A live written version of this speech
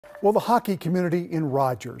Well, the hockey community in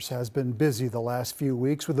Rogers has been busy the last few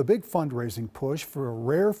weeks with a big fundraising push for a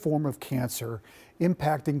rare form of cancer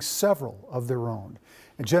impacting several of their own.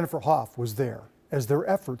 And Jennifer Hoff was there as their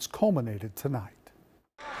efforts culminated tonight.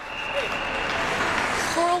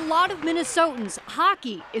 For a lot of Minnesotans,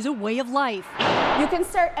 hockey is a way of life. You can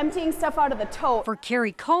start emptying stuff out of the tote. For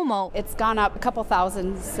Carrie Como, It's gone up a couple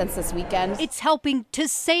thousand since this weekend. it's helping to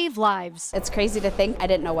save lives. It's crazy to think. I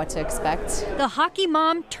didn't know what to expect. The hockey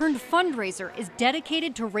mom turned fundraiser is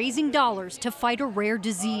dedicated to raising dollars to fight a rare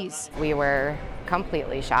disease. We were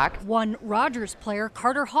completely shocked. One Rogers player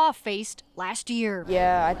Carter Hoff faced last year.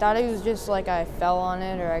 Yeah, I thought it was just like I fell on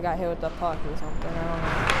it or I got hit with the puck or something. I don't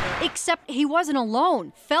know. Except he wasn't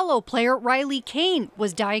alone. Fellow player Riley Kane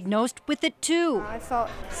was diagnosed with it too. I felt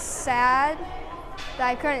sad that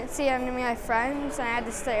I couldn't see any of my friends and I had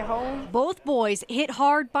to stay home. Both boys hit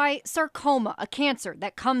hard by sarcoma, a cancer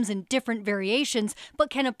that comes in different variations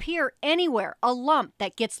but can appear anywhere, a lump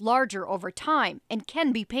that gets larger over time and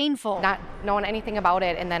can be painful. Not knowing anything about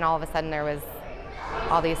it, and then all of a sudden there was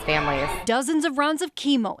all these families. Dozens of rounds of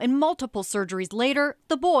chemo and multiple surgeries later,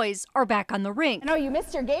 the boys are back on the rink. I know you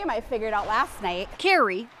missed your game, I figured out last night.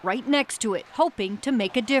 Carrie right next to it, hoping to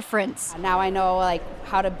make a difference. Now I know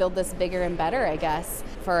how to build this bigger and better, I guess,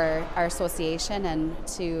 for our association and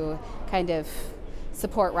to kind of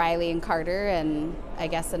support Riley and Carter and I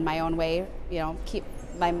guess in my own way, keep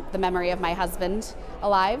the memory of my husband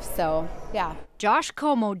alive. So, yeah. Josh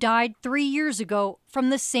Como died 3 years ago from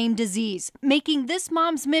the same disease, making this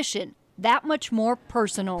mom's mission that much more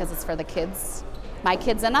personal. Because it's for the kids, my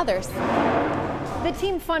kids and others. The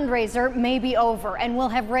team fundraiser may be over and will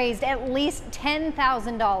have raised at least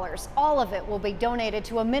 $10,000. All of it will be donated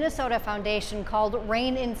to a Minnesota foundation called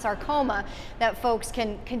Reign in Sarcoma that folks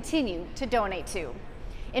can continue to donate to.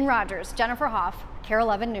 In Rogers, Jennifer Hoff, KARE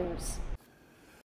 11 News.